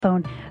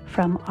phone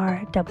from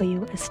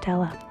R.W.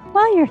 Estella.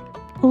 While you're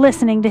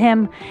listening to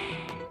him,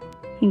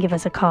 you can give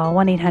us a call,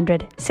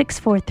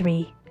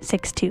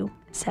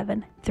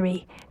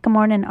 1-800-643-6273. Good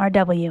morning,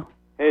 R.W.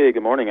 Hey,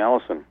 good morning,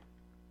 Allison.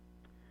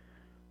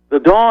 The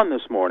dawn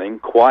this morning,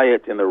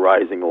 quiet in the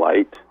rising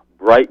light,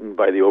 brightened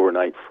by the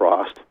overnight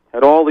frost,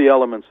 had all the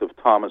elements of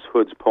Thomas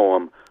Hood's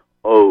poem,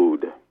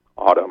 Ode,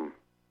 Autumn.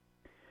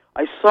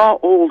 I saw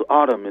old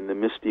autumn in the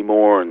misty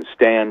morn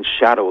stand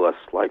shadowless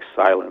like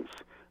silence,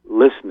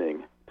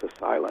 listening to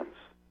silence.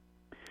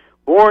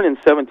 Born in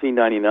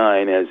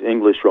 1799 as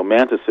English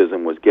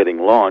Romanticism was getting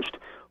launched,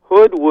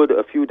 Hood would,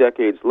 a few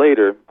decades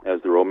later,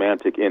 as the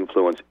Romantic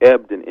influence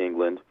ebbed in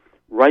England,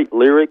 write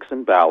lyrics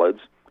and ballads,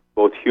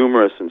 both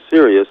humorous and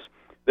serious,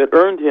 that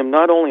earned him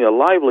not only a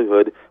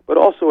livelihood, but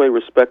also a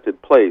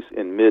respected place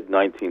in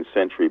mid-19th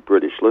century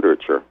British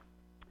literature.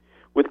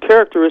 With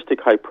characteristic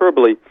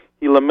hyperbole,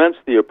 he laments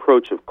the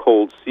approach of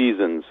cold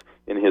seasons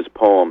in his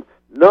poem,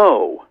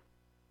 No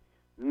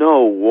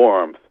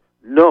warmth,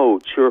 no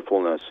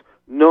cheerfulness,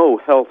 no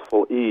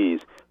healthful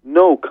ease,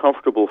 no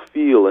comfortable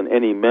feel in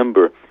any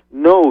member,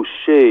 no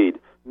shade,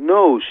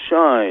 no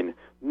shine,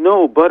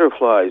 no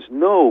butterflies,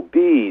 no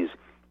bees,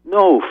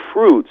 no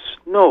fruits,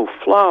 no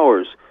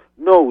flowers,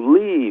 no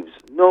leaves,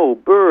 no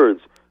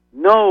birds,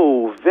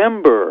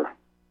 November.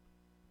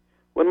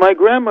 When my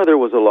grandmother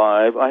was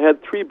alive, I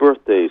had 3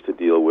 birthdays to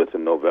deal with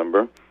in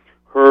November,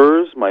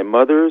 hers, my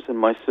mother's, and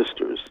my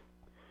sister's.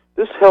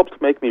 This helped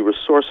make me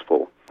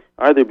resourceful,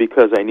 either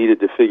because I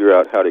needed to figure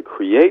out how to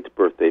create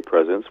birthday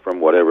presents from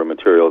whatever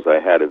materials I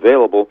had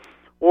available,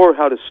 or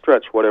how to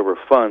stretch whatever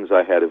funds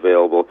I had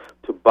available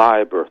to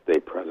buy birthday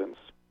presents.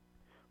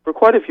 For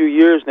quite a few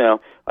years now,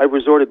 I've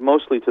resorted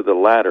mostly to the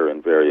latter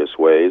in various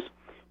ways,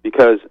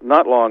 because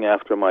not long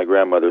after my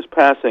grandmother's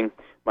passing,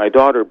 my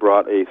daughter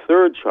brought a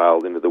 3rd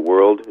child into the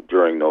world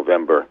during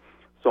November,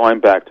 so I'm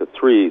back to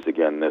 3s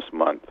again this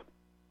month.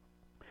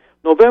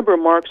 November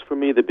marks for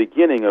me the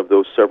beginning of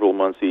those several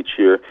months each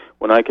year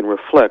when I can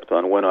reflect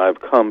on when I've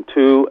come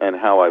to and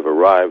how I've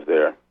arrived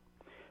there.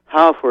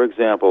 How, for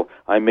example,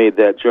 I made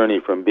that journey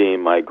from being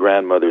my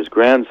grandmother's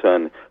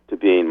grandson to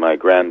being my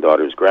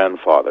granddaughter's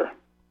grandfather.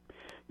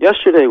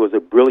 Yesterday was a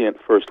brilliant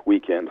first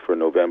weekend for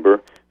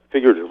November,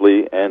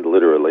 figuratively and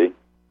literally.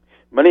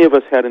 Many of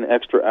us had an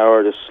extra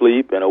hour to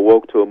sleep and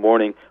awoke to a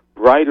morning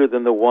brighter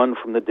than the one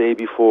from the day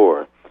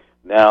before.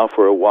 Now,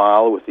 for a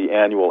while, with the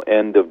annual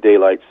end of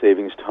daylight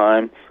savings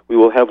time, we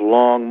will have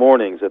long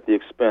mornings at the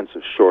expense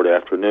of short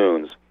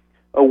afternoons.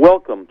 A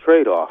welcome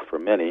trade-off for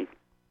many.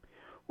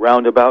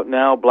 Round about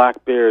now,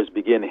 black bears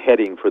begin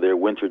heading for their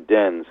winter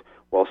dens,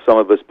 while some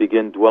of us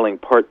begin dwelling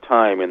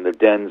part-time in the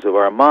dens of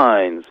our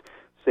minds,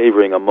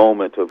 savoring a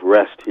moment of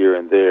rest here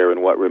and there in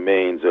what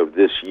remains of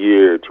this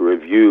year to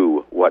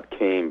review what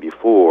came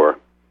before.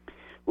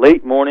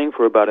 Late morning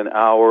for about an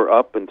hour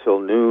up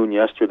until noon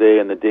yesterday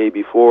and the day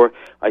before,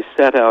 I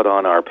sat out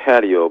on our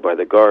patio by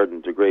the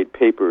garden to grade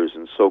papers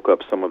and soak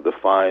up some of the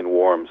fine,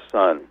 warm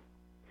sun.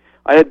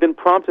 I had been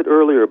prompted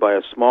earlier by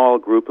a small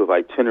group of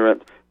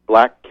itinerant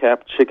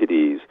black-capped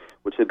chickadees,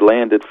 which had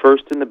landed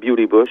first in the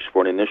beauty bush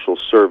for an initial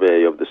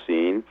survey of the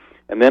scene,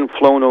 and then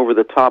flown over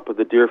the top of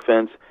the deer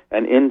fence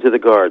and into the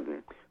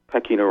garden,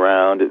 pecking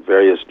around at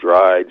various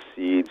dried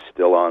seeds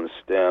still on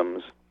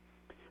stems.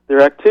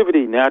 Their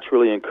activity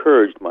naturally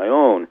encouraged my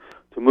own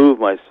to move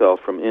myself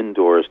from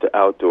indoors to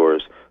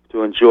outdoors,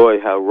 to enjoy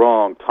how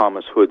wrong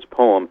Thomas Hood's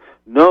poem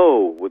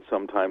No would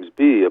sometimes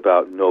be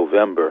about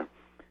November,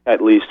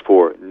 at least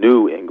for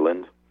New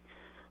England.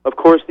 Of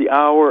course, the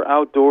hour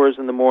outdoors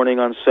in the morning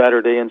on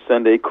Saturday and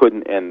Sunday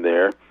couldn't end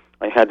there.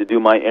 I had to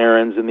do my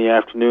errands in the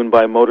afternoon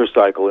by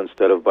motorcycle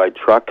instead of by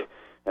truck,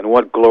 and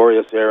what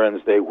glorious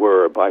errands they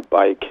were by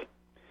bike.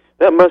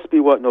 That must be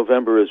what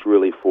November is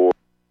really for.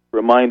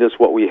 Remind us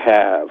what we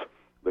have: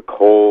 the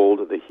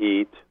cold, the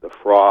heat, the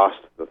frost,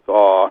 the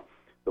thaw,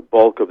 the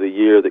bulk of the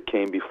year that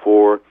came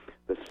before,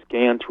 the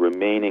scant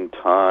remaining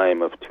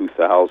time of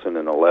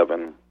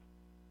 2011.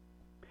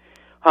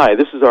 Hi,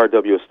 this is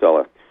R.W.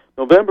 Estella.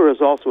 November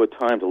is also a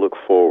time to look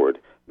forward,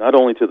 not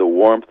only to the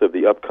warmth of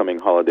the upcoming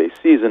holiday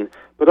season,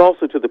 but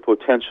also to the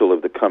potential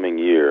of the coming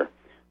year.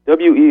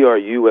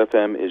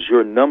 WERU-FM is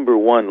your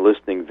 #1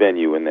 listening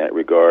venue in that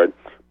regard,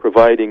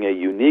 providing a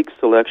unique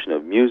selection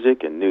of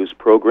music and news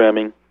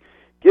programming.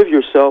 Give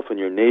yourself and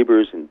your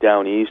neighbors in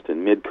Down East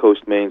and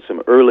Mid-Coast Maine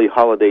some early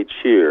holiday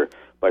cheer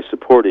by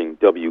supporting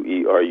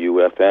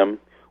WERU-FM,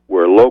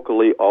 where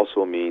locally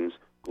also means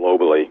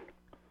globally.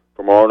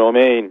 From Orono,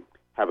 Maine,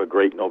 have a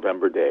great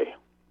November day.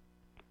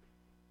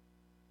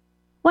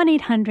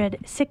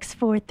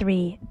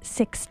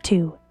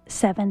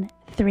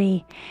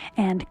 1-800-643-6273.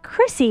 And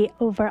Chrissy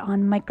over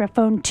on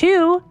microphone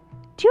 2.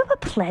 Do you have a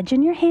pledge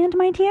in your hand,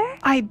 my dear?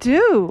 I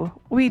do.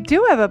 We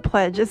do have a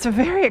pledge. It's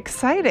very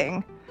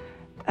exciting.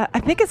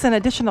 I think it's an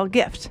additional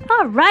gift.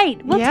 All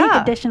right. We'll take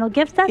additional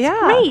gifts. That's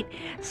great.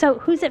 So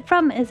who's it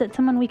from? Is it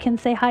someone we can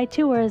say hi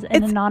to, or is it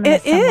an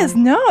anonymous someone? It is.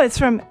 No, it's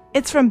from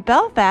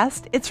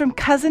Belfast. It's from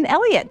Cousin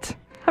Elliot.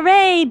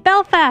 Hooray,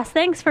 Belfast.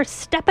 Thanks for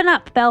stepping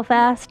up,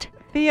 Belfast.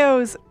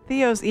 Theo's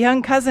Theo's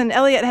young cousin,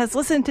 Elliot, has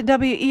listened to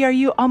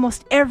WERU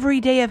almost every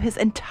day of his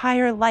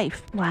entire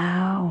life.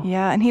 Wow.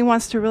 Yeah, and he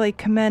wants to really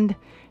commend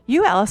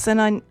you,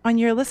 Allison, on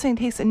your listening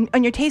taste and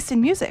on your taste in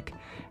music,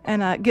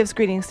 and gives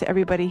greetings to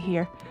everybody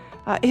here.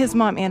 His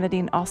mom,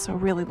 Annadine, also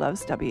really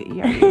loves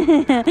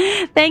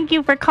WERU. Thank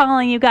you for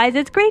calling, you guys.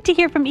 It's great to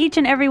hear from each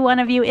and every one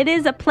of you. It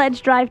is a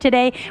pledge drive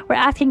today. We're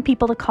asking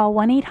people to call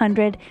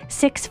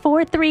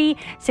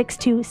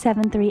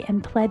 1-800-643-6273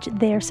 and pledge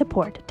their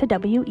support to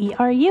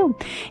WERU.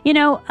 You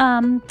know,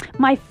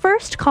 my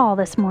first call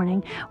this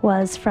morning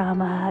was from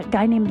a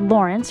guy named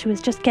Lawrence, who was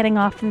just getting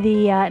off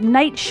the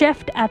night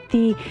shift at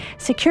the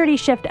security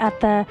shift at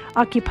the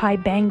Occupy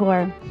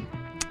Bangor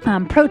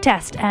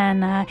protest,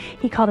 and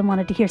he called and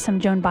wanted to hear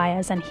some Joan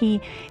Baez, and he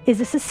is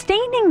a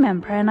sustaining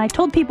member. And I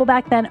told people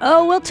back then,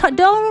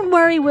 don't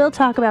worry, we'll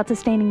talk about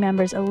sustaining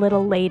members a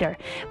little later.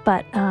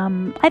 But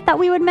I thought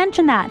we would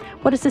mention that,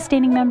 what a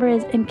sustaining member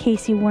is, in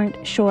case you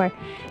weren't sure.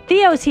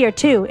 Theo's here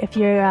too, if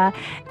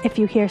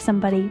you hear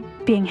somebody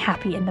being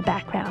happy in the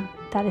background.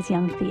 That is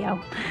young Theo.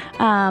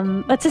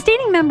 But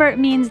sustaining member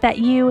means that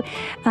you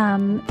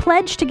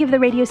pledge to give the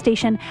radio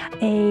station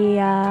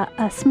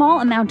a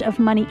small amount of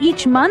money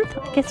each month.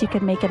 I guess you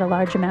could make it a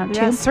large amount too.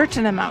 Yeah, a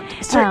certain amount.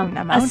 A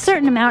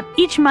certain amount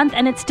each month,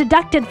 and it's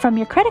deducted from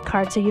your credit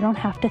card, so you don't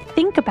have to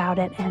think about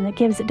it, and it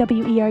gives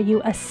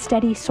WERU a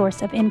steady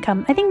source of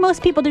income. I think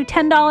most people do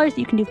 $10.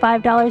 You can do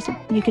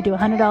 $5. You could do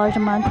 $100 a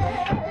month.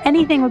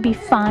 Anything would be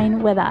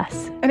fine with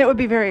us. And it would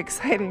be very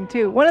exciting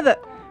too. One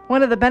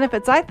of the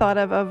benefits I thought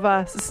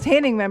of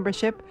sustaining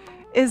membership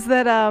is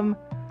that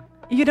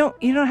you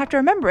don't have to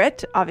remember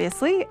it,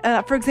 obviously.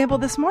 For example,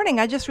 this morning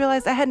I just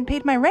realized I hadn't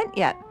paid my rent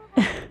yet.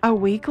 A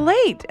week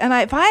late. And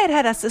if I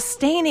had a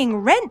sustaining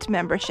rent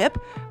membership,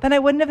 then I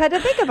wouldn't have had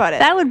to think about it.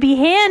 That would be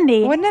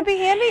handy. Wouldn't it be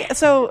handy?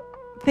 So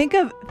think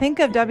of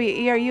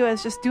WERU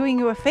as just doing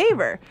you a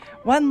favor.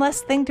 One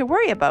less thing to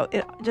worry about.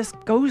 It just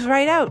goes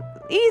right out.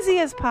 Easy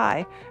as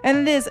pie.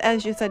 And it is,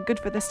 as you said, good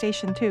for the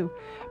station too.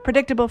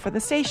 Predictable for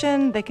the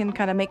station. They can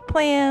kind of make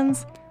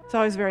plans. It's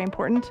always very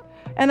important.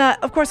 And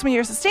of course, when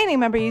you're a sustaining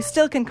member, you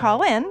still can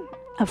call in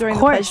during the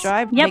pledge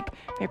drive. Yep.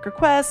 Make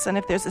requests, and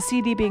if there's a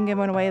CD being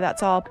given away,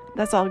 that's all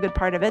a good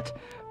part of it.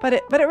 But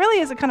it really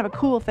is a kind of a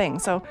cool thing.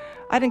 So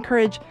I'd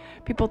encourage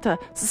people to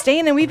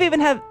sustain, and we've even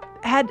had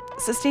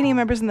sustaining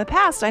members in the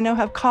past I know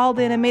have called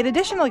in and made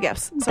additional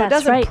gifts. So it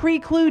doesn't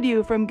preclude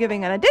you from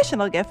giving an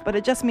additional gift, but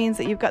it just means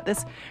that you've got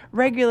this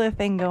regular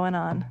thing going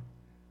on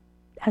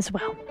as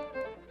well.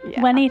 Yeah.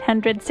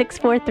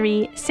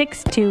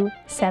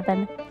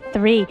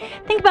 1-800-643-6273.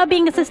 Think about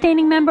being a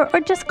sustaining member or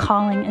just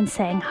calling and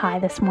saying hi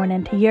this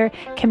morning to your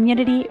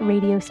community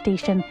radio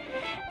station.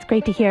 It's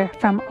great to hear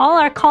from all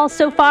our calls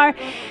so far.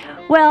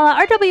 Well,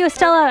 RW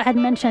Estella had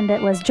mentioned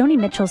it was Joni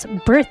Mitchell's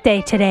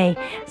birthday today,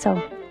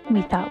 so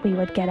we thought we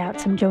would get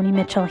out some Joni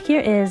Mitchell.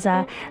 Here is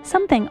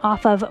something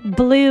off of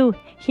Blue.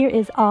 Here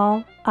is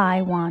All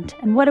I Want.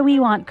 And what do we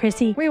want,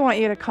 Chrissy? We want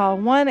you to call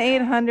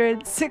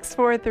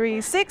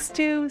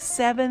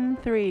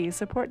 1-800-643-6273.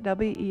 Support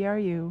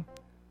WERU.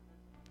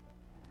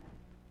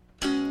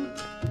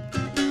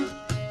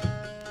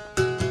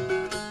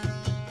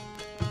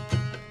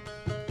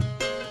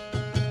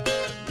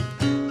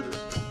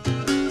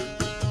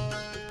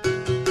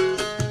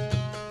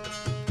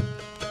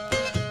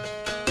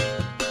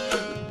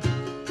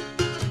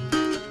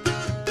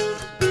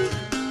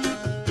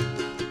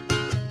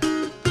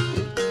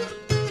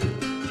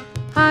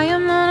 I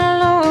am on a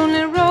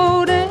lonely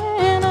road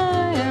and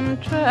I am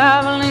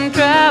traveling,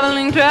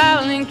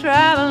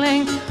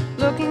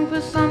 looking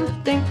for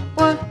something.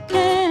 What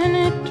can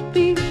it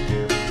be?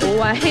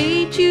 Oh, I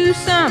hate you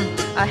some,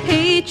 I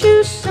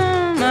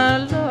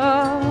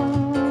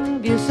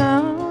love you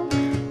some.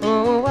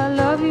 Oh, I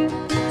love you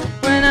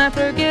when I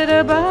forget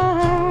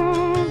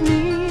about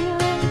me.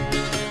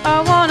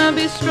 I wanna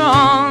be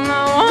strong,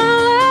 I wanna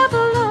live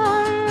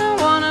alone, I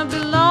wanna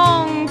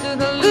belong to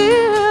the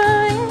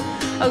living.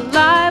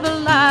 Alive,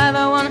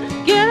 I wanna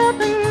get up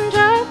and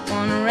drive,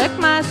 wanna wreck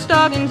my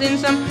stockings in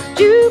some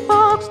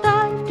jukebox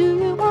dive. Do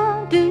you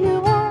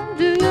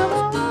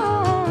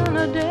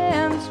wanna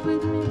dance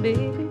with me,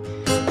 baby?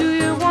 Do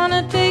you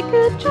wanna take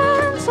a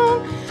chance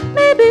on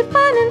maybe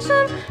finding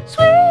some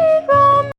sweet romance?